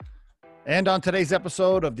And on today's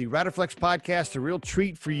episode of the Riderflex podcast, a real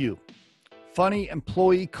treat for you. Funny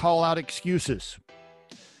employee call-out excuses.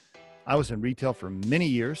 I was in retail for many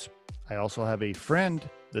years. I also have a friend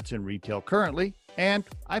that's in retail currently, and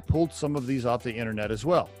I pulled some of these off the internet as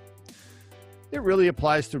well. It really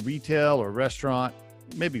applies to retail or restaurant,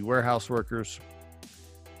 maybe warehouse workers.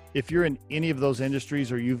 If you're in any of those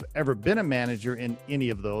industries or you've ever been a manager in any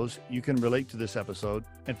of those, you can relate to this episode.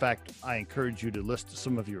 In fact, I encourage you to list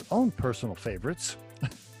some of your own personal favorites.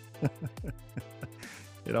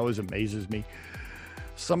 It always amazes me.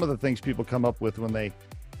 Some of the things people come up with when they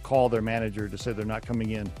call their manager to say they're not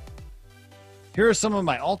coming in. Here are some of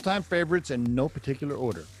my all-time favorites in no particular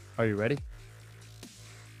order. Are you ready?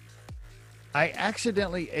 I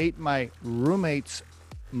accidentally ate my roommate's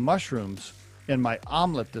mushrooms in my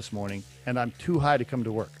omelet this morning, and I'm too high to come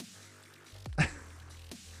to work.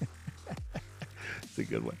 It's a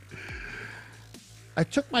good one. I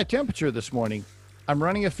took my temperature this morning. I'm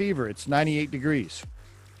running a fever. It's 98 degrees.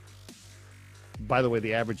 By the way,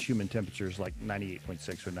 the average human temperature is like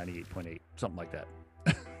 98.6 or 98.8, something like that.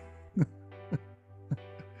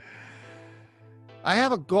 I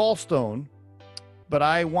have a gallstone, but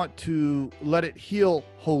I want to let it heal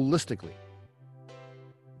holistically.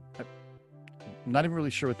 I'm not even really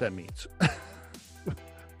sure what that means,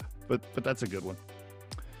 but that's a good one.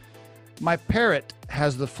 My parrot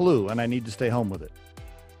has the flu and I need to stay home with it.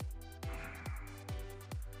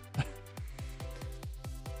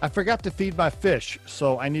 I forgot to feed my fish,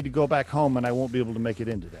 so I need to go back home and I won't be able to make it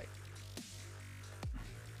in today.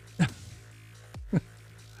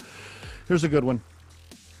 Here's a good one.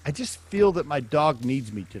 I just feel that my dog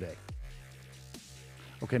needs me today.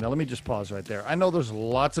 Okay, now let me just pause right there. I know there's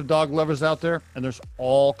lots of dog lovers out there, and there's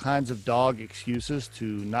all kinds of dog excuses to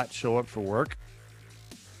not show up for work.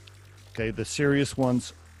 Okay, the serious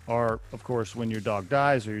ones are, of course, when your dog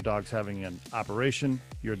dies or your dog's having an operation.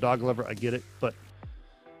 You're a dog lover, I get it. But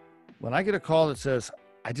when I get a call that says,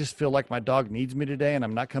 I just feel like my dog needs me today and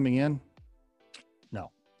I'm not coming in,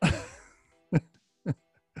 no.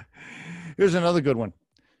 Here's another good one.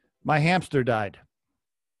 My hamster died.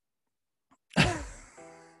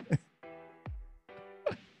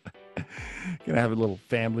 Gonna have a little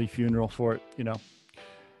family funeral for it, you know.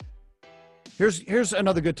 Here's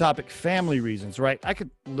another good topic, family reasons, right? I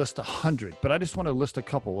could list 100, but I just want to list a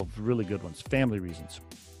couple of really good ones. Family reasons.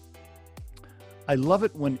 I love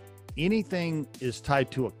it when anything is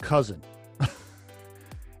tied to a cousin.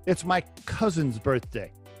 It's my cousin's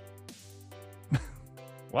birthday.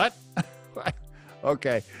 What?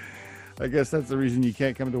 Okay. I guess that's the reason you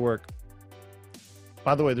can't come to work.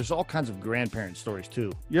 By the way, there's all kinds of grandparent stories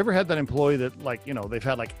too. You ever had that employee that, like, you know, they've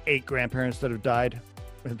had like 8 grandparents that have died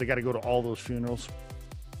and they got to go to all those funerals?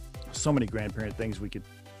 So many grandparent things we could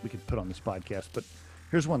put on this podcast, but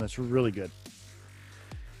here's one that's really good.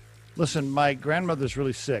 Listen, my grandmother's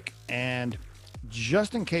really sick, and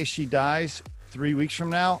just in case she dies 3 weeks from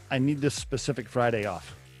now, I need this specific Friday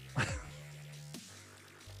off.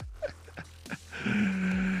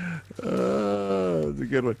 It's a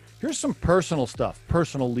good one. Here's some personal stuff,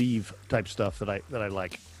 personal leave type stuff that I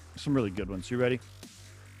like. Some really good ones. You ready?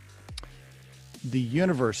 The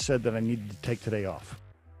universe said that I needed to take today off.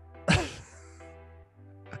 I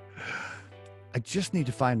just need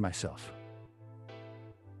to find myself.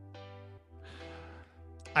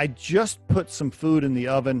 I just put some food in the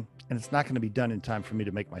oven and it's not going to be done in time for me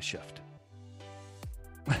to make my shift.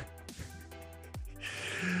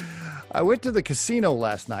 I went to the casino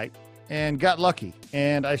last night and got lucky,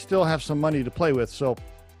 and I still have some money to play with, so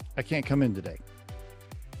I can't come in today.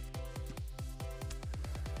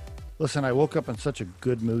 Listen, I woke up in such a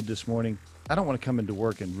good mood this morning. I don't want to come into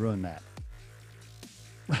work and ruin that.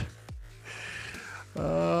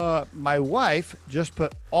 My wife just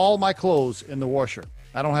put all my clothes in the washer.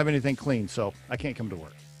 I don't have anything clean, so I can't come to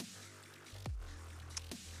work.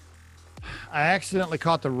 I accidentally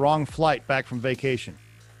caught the wrong flight back from vacation.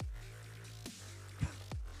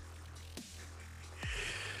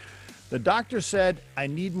 The doctor said I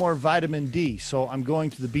need more vitamin D, so I'm going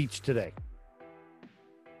to the beach today.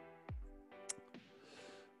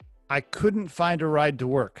 I couldn't find a ride to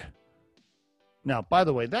work. Now, by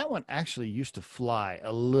the way, that one actually used to fly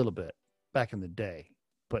a little bit back in the day.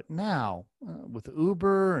 But now, with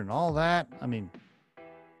Uber and all that, I mean,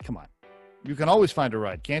 come on. You can always find a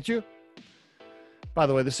ride, can't you? By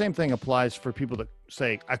the way, the same thing applies for people that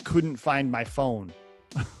say, I couldn't find my phone.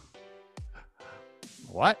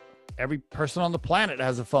 What? Every person on the planet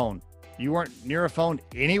has a phone. You weren't near a phone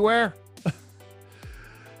anywhere?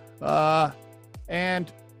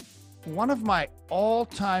 And one of my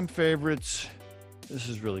all-time favorites, this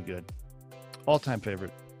is really good, all-time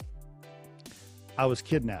favorite. I was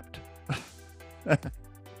kidnapped.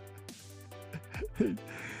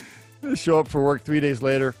 They show up for work 3 days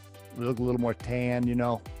later, look a little more tan,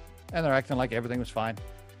 and they're acting like everything was fine.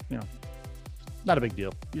 Not a big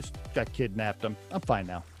deal. You just got kidnapped. I'm fine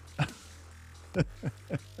now.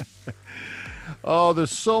 Oh,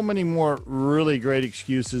 there's so many more really great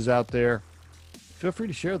excuses out there. Feel free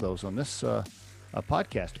to share those on this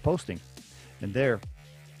podcast posting. And there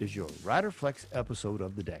is your RiderFlex episode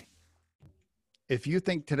of the day. If you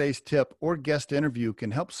think today's tip or guest interview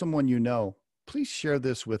can help someone you know, please share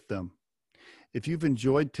this with them. If you've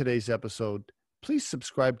enjoyed today's episode, please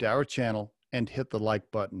subscribe to our channel and hit the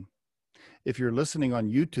like button. If you're listening on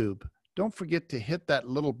YouTube, don't forget to hit that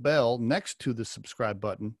little bell next to the subscribe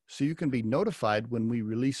button so you can be notified when we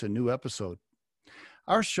release a new episode.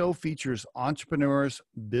 Our show features entrepreneurs,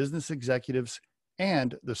 business executives,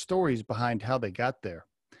 and the stories behind how they got there,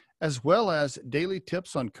 as well as daily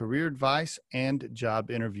tips on career advice and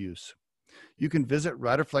job interviews. You can visit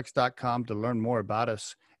riderflex.com to learn more about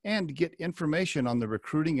us and get information on the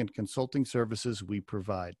recruiting and consulting services we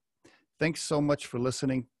provide. Thanks so much for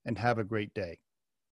listening and have a great day.